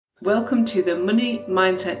Welcome to the Money,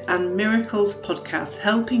 Mindset and Miracles podcast,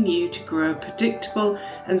 helping you to grow predictable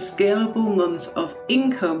and scalable months of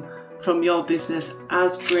income from your business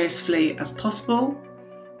as gracefully as possible.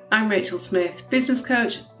 I'm Rachel Smith, business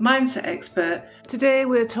coach, mindset expert. Today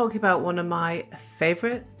we're talking about one of my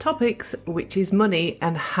favourite topics, which is money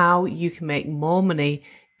and how you can make more money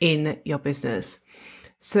in your business.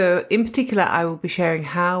 So in particular, I will be sharing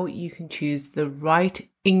how you can choose the right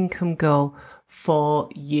income goal for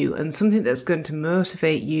you and something that's going to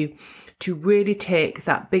motivate you to really take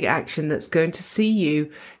that big action that's going to see you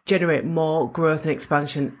generate more growth and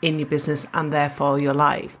expansion in your business and therefore your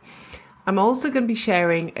life. I'm also going to be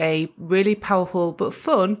sharing a really powerful but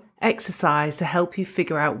fun exercise to help you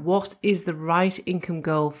figure out what is the right income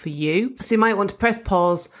goal for you. So you might want to press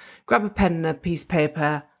pause, grab a pen and a piece of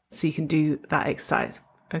paper so you can do that exercise.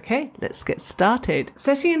 Okay, let's get started.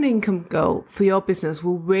 Setting an income goal for your business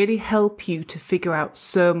will really help you to figure out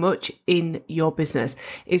so much in your business.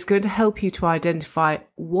 It's going to help you to identify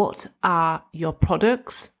what are your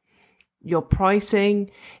products, your pricing.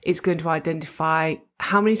 It's going to identify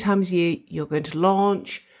how many times a year you're going to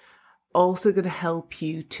launch. Also going to help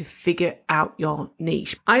you to figure out your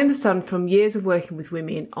niche. I understand from years of working with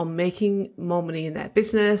women on making more money in their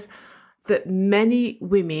business that many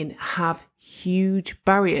women have huge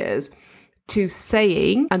barriers to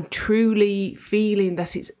saying and truly feeling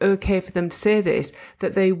that it's okay for them to say this,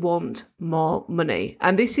 that they want more money.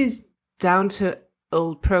 And this is down to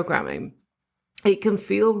old programming. It can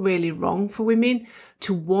feel really wrong for women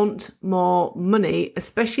to want more money,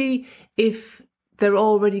 especially if they're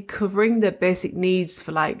already covering their basic needs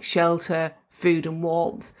for like shelter, food and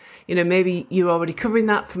warmth. You know, maybe you're already covering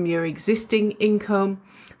that from your existing income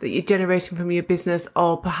that you're generating from your business,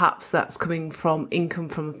 or perhaps that's coming from income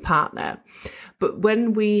from a partner. But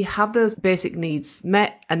when we have those basic needs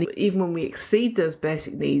met, and even when we exceed those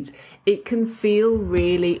basic needs, it can feel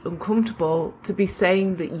really uncomfortable to be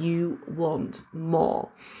saying that you want more.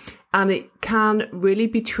 And it can really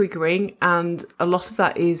be triggering. And a lot of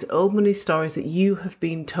that is old money stories that you have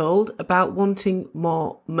been told about wanting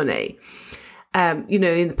more money. In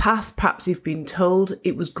the past, perhaps you've been told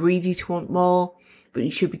it was greedy to want more, but you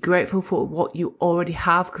should be grateful for what you already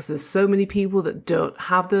have because there's so many people that don't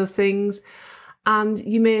have those things. And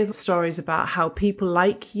you may have stories about how people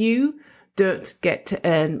like you don't get to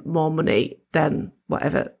earn more money than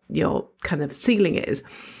whatever your kind of ceiling is.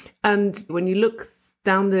 And when you look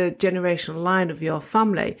down the generational line of your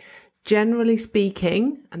family, generally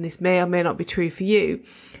speaking, and this may or may not be true for you,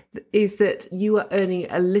 is that you are earning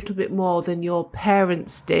a little bit more than your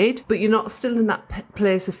parents did, but you're not still in that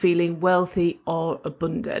place of feeling wealthy or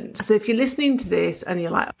abundant. So if you're listening to this and you're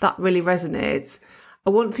like, that really resonates, I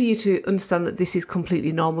want for you to understand that this is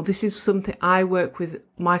completely normal. This is something I work with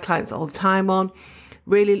my clients all the time on,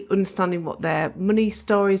 really understanding what their money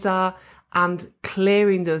stories are and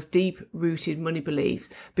clearing those deep-rooted money beliefs.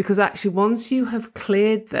 Because actually, once you have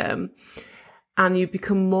cleared them and you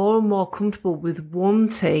become more and more comfortable with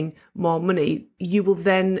wanting more money, you will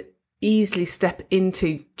then easily step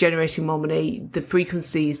into generating more money. The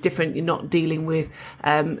frequency is different. You're not dealing with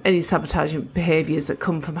any sabotaging behaviours that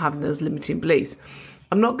come from having those limiting beliefs.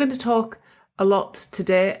 I'm not going to talk a lot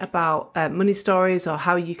today about money stories or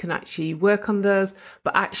how you can actually work on those.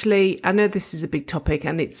 But actually, I know this is a big topic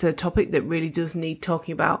and it's a topic that really does need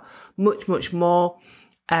talking about much, much more.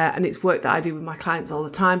 And it's work that I do with my clients all the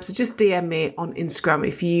time. So just DM me on Instagram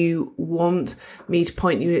if you want me to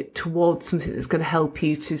point you towards something that's going to help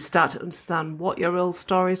you to start to understand what your real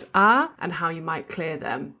stories are and how you might clear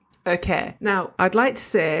them. Okay, now I'd like to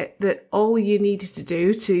say that all you needed to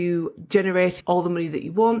do to generate all the money that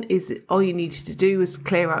you want is that all you needed to do is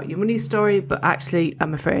clear out your money story, but actually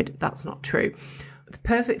I'm afraid that's not true. The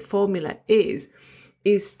perfect formula is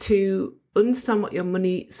to understand what your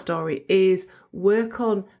money story is, work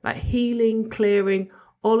on like healing, clearing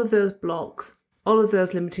all of those blocks, all of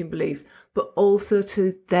those limiting beliefs, but also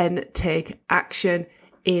to then take action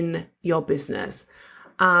in your business.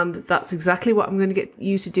 And that's exactly what I'm going to get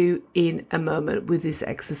you to do in a moment with this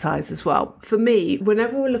exercise as well. For me,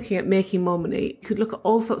 whenever we're looking at making more money, you could look at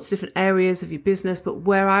all sorts of different areas of your business, but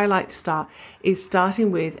where I like to start is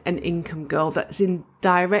starting with an income goal that's in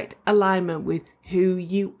direct alignment with who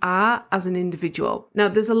you are as an individual. Now,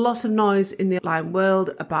 there's a lot of noise in the online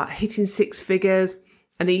world about hitting 6 figures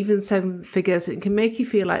and even 7 figures. It can make you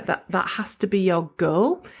feel like that has to be your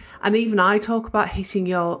goal. And even I talk about hitting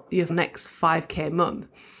your next 5K month.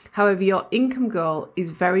 However, your income goal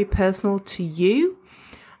is very personal to you.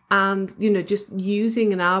 And, just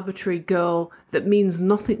using an arbitrary goal that means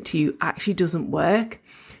nothing to you actually doesn't work.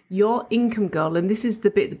 Your income goal, and this is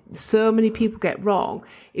the bit that so many people get wrong,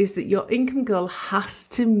 is that your income goal has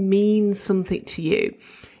to mean something to you.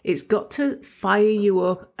 It's got to fire you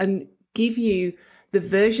up and give you the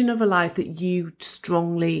version of a life that you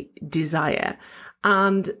strongly desire.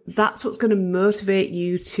 And that's what's going to motivate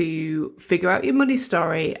you to figure out your money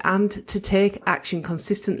story and to take action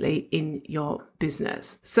consistently in your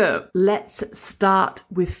business. So let's start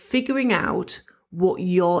with figuring out what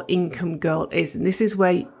your income goal is. And this is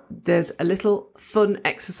where there's a little fun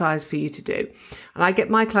exercise for you to do. And I get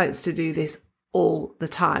my clients to do this all the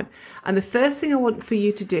time. And the first thing I want for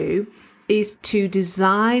you to do is to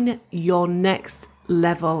design your next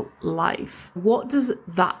level life. What does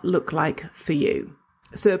that look like for you?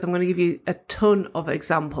 So I'm going to give you a ton of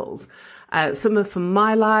examples. Some are from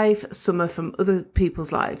my life, some are from other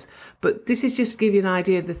people's lives. But this is just to give you an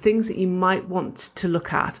idea of the things that you might want to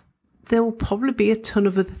look at. There will probably be a ton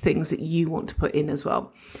of other things that you want to put in as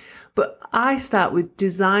well. But I start with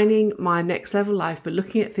designing my next level life by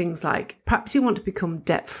looking at things like perhaps you want to become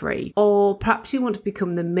debt free, or perhaps you want to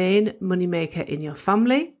become the main moneymaker in your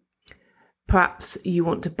family. Perhaps you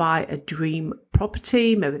want to buy a dream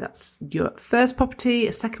property. Maybe that's your first property,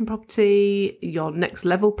 a second property, your next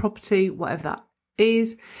level property, whatever that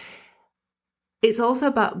is. It's also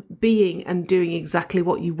about being and doing exactly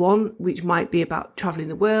what you want, which might be about traveling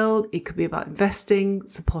the world. It could be about investing,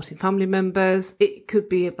 supporting family members. It could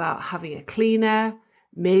be about having a cleaner.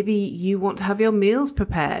 Maybe you want to have your meals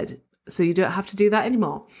prepared so you don't have to do that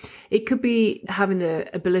anymore. It could be having the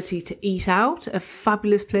ability to eat out at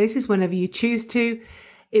fabulous places whenever you choose to.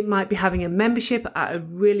 It might be having a membership at a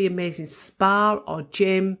really amazing spa or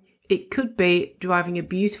gym. It could be driving a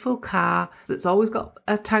beautiful car that's always got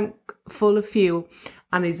a tank full of fuel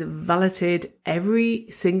and is valeted every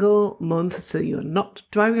single month, so you're not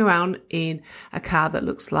driving around in a car that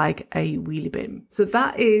looks like a wheelie bin. So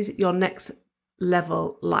that is your next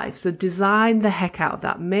level life. So design the heck out of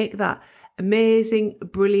that. Make that amazing,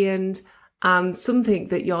 brilliant, and something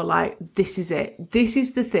that you're like, this is it. This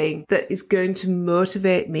is the thing that is going to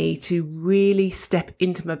motivate me to really step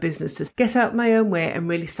into my business, to get out my own way and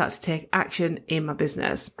really start to take action in my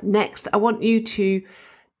business. Next, I want you to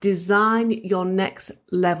design your next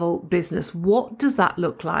level business. What does that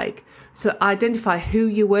look like? So identify who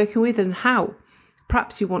you're working with and how.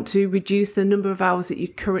 Perhaps you want to reduce the number of hours that you're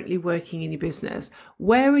currently working in your business.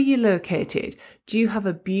 Where are you located? Do you have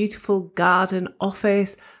a beautiful garden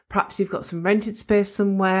office? Perhaps you've got some rented space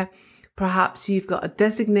somewhere. Perhaps you've got a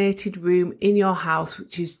designated room in your house,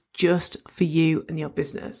 which is just for you and your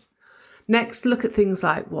business. Next, look at things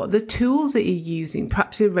like what are the tools that you're using.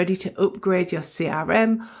 Perhaps you're ready to upgrade your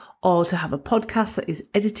CRM or to have a podcast that is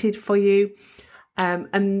edited for you.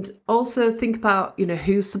 And also think about,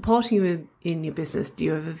 who's supporting you in your business. Do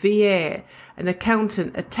you have a VA, an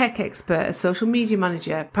accountant, a tech expert, a social media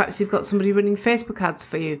manager? Perhaps you've got somebody running Facebook ads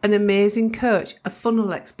for you, an amazing coach, a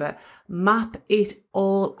funnel expert. Map it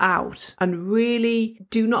all out and really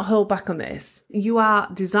do not hold back on this. You are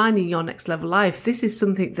designing your next level life. This is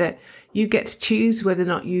something that you get to choose whether or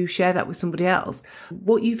not you share that with somebody else.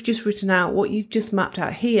 What you've just written out, what you've just mapped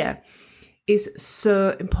out here is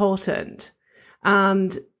so important.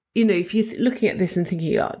 And, if you're looking at this and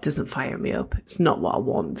thinking, oh, it doesn't fire me up, it's not what I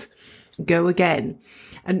want, go again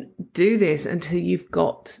and do this until you've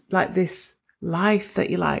got like this life that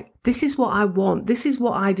you're like, this is what I want. This is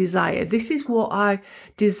what I desire. This is what I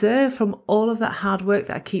deserve from all of that hard work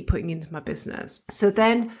that I keep putting into my business. So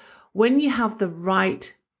then when you have the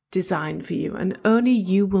right design for you, and only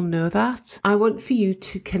you will know that, I want for you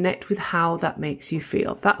to connect with how that makes you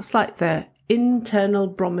feel. That's like the internal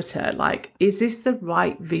barometer, like, is this the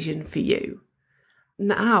right vision for you?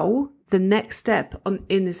 Now, the next step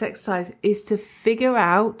in this exercise is to figure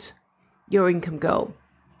out your income goal.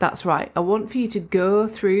 That's right. I want for you to go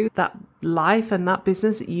through that life and that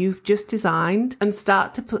business that you've just designed and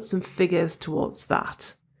start to put some figures towards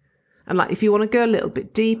that. And like, if you want to go a little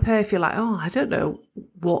bit deeper, if you're like, oh, I don't know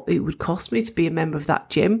what it would cost me to be a member of that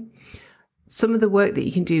gym. Some of the work that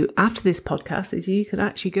you can do after this podcast is you can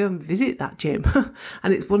actually go and visit that gym.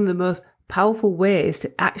 And it's one of the most powerful ways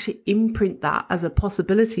to actually imprint that as a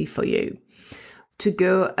possibility for you to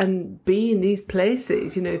go and be in these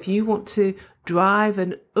places. If you want to drive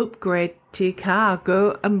and upgrade to your car,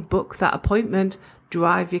 go and book that appointment,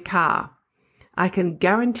 drive your car. I can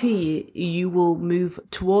guarantee you will move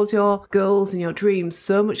towards your goals and your dreams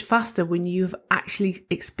so much faster when you've actually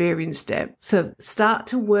experienced it. So start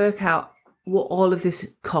to work out what all of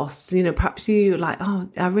this costs. Perhaps you're like, oh,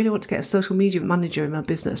 I really want to get a social media manager in my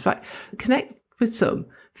business, right? Connect with some,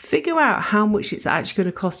 figure out how much it's actually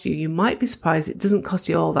going to cost you. You might be surprised it doesn't cost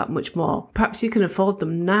you all that much more. Perhaps you can afford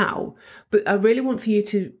them now, but I really want for you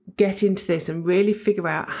to get into this and really figure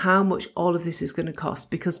out how much all of this is going to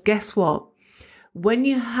cost, because guess what? When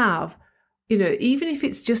you have, even if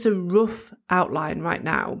it's just a rough outline right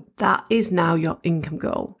now, that is now your income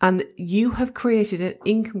goal. And you have created an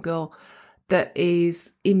income goal that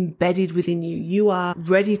is embedded within you. You are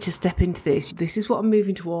ready to step into this. This is what I'm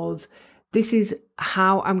moving towards. This is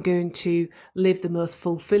how I'm going to live the most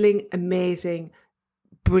fulfilling, amazing,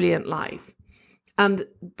 brilliant life. And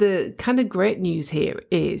the kind of great news here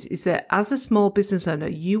is that as a small business owner,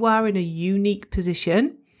 you are in a unique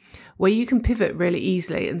position where you can pivot really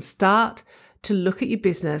easily and start to look at your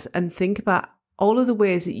business and think about all of the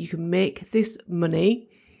ways that you can make this money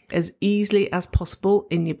as easily as possible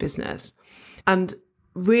in your business. And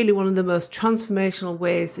really one of the most transformational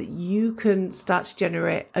ways that you can start to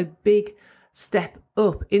generate a big step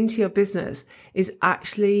up into your business is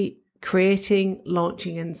actually creating,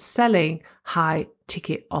 launching and selling high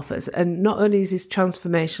ticket offers. And not only is this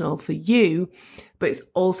transformational for you, but it's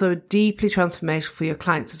also deeply transformational for your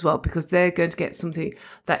clients as well, because they're going to get something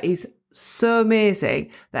that is so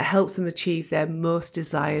amazing that helps them achieve their most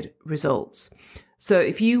desired results. So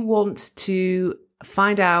if you want to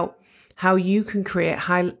find out how you can create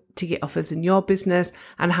high ticket offers in your business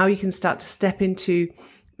and how you can start to step into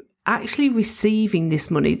actually receiving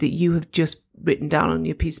this money that you have just written down on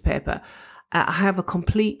your piece of paper, I have a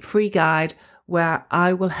complete free guide where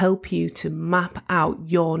I will help you to map out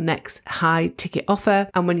your next high ticket offer.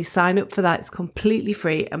 And when you sign up for that, it's completely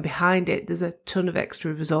free. And behind it, there's a ton of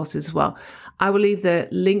extra resources as well. I will leave the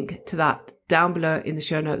link to that down below in the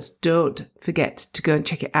show notes. Don't forget to go and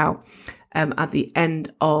check it out at the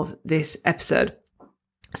end of this episode.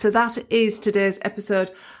 So that is today's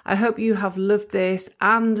episode. I hope you have loved this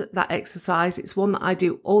and that exercise. It's one that I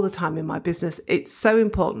do all the time in my business. It's so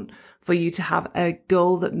important for you to have a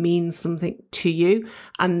goal that means something to you.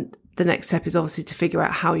 And the next step is obviously to figure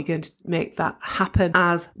out how you're going to make that happen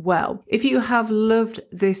as well. If you have loved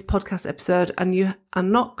this podcast episode and you are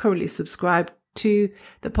not currently subscribed to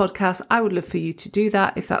the podcast, I would love for you to do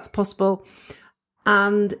that if that's possible.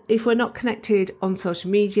 And if we're not connected on social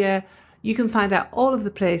media, you can find out all of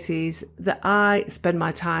the places that I spend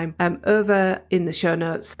my time over in the show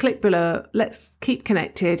notes. Click below. Let's keep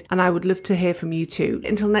connected. And I would love to hear from you too.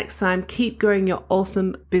 Until next time, keep growing your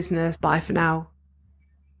awesome business. Bye for now.